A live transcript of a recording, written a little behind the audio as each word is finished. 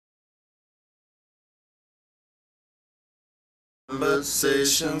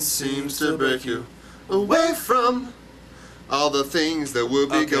Conversation seems to break you away from all the things that will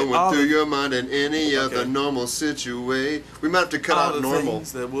be going through your mind in any other normal situation. We might have to cut out normal. All the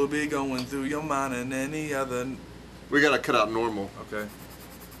things that will be going through your mind in any other... We gotta cut out normal. Okay.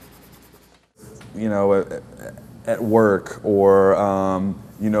 You know, at work or,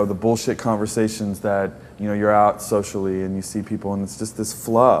 you know, the bullshit conversations that, you know, you're out socially and you see people and it's just this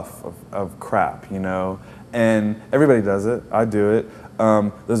fluff of crap, you know. And everybody does it. I do it.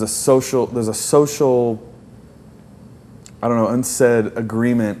 There's a social, I don't know, unsaid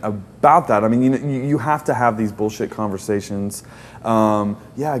agreement about that. I mean, you have to have these bullshit conversations.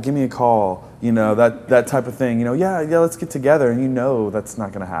 Yeah, give me a call. You know, that type of thing. You know, yeah, let's get together. And you know that's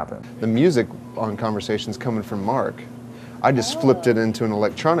not going to happen. The music on Conversations coming from Mark. I just flipped it into an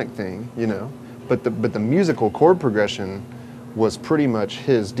electronic thing, you know. But the musical chord progression was pretty much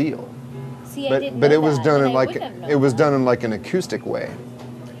his deal. See, but it was done in like an acoustic way.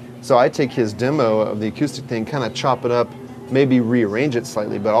 So I take his demo of the acoustic thing, kind of chop it up, maybe rearrange it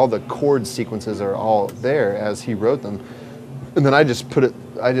slightly, but all the chord sequences are all there as he wrote them. And then I just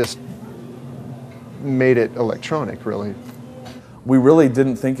made it electronic, really. We really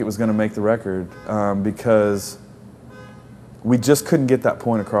didn't think it was going to make the record because we just couldn't get that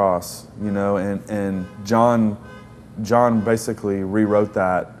point across, you know, and John basically rewrote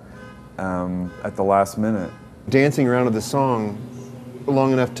that at the last minute. Dancing around to the song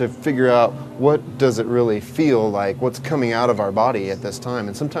long enough to figure out what does it really feel like, what's coming out of our body at this time.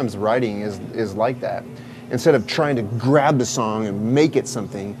 And sometimes writing is like that. Instead of trying to grab the song and make it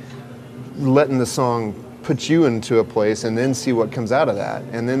something, letting the song put you into a place and then see what comes out of that.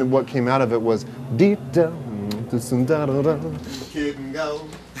 And then what came out of it was deep down, da da da. Keep 'em go.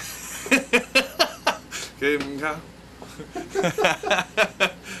 Keep 'em go.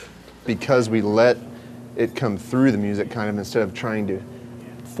 Because we let it come through the music kind of instead of trying to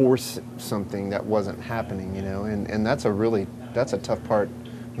force something that wasn't happening, you know, and that's a tough part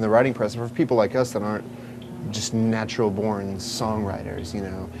in the writing process for people like us that aren't just natural born songwriters, you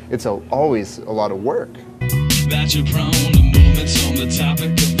know. It's always a lot of work. That you're prone to movements on the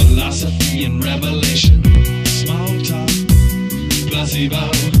topic of philosophy and revelation. Small talk,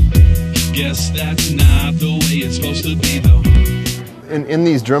 placebo. Guess that's not the way it's supposed to be though. In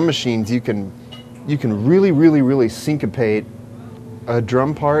these drum machines, you can really syncopate a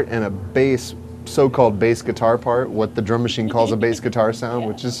drum part and a bass, so-called bass guitar part, what the drum machine calls a bass guitar sound,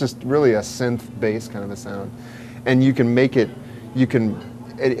 which is just really a synth bass kind of a sound. And you can make it, and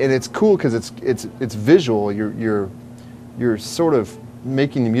it's cool because it's visual. You're sort of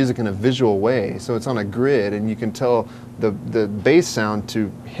making the music in a visual way, so it's on a grid, and you can tell the bass sound to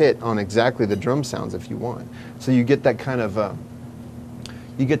hit on exactly the drum sounds if you want. So you get that kind of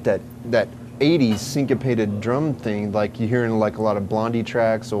you get that 80s syncopated drum thing like you hear in like a lot of Blondie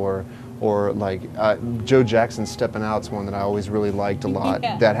tracks or like Joe Jackson's Steppin' Out's one that I always really liked a lot.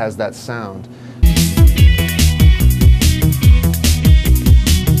 Yeah. That has that sound.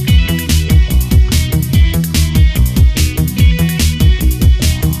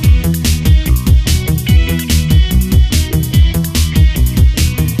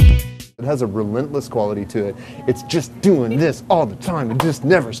 It has a relentless quality to it. It's just doing this all the time. It just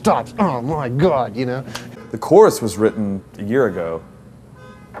never stops. Oh my God, you know? The chorus was written a year ago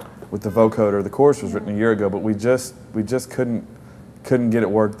with the vocoder. The chorus was written a year ago, but we just couldn't get it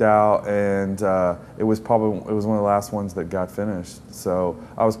worked out, and it was one of the last ones that got finished. So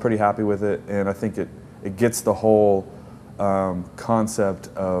I was pretty happy with it, and I think it gets the whole concept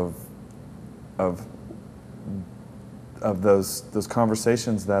of those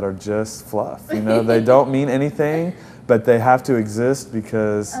conversations that are just fluff. You know, they don't mean anything, but they have to exist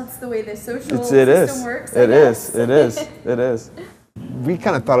because that's the way the social system works. It is. We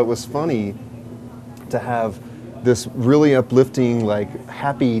kind of thought it was funny to have this really uplifting, like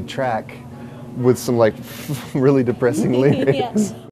happy track with some like really depressing lyrics. Yeah.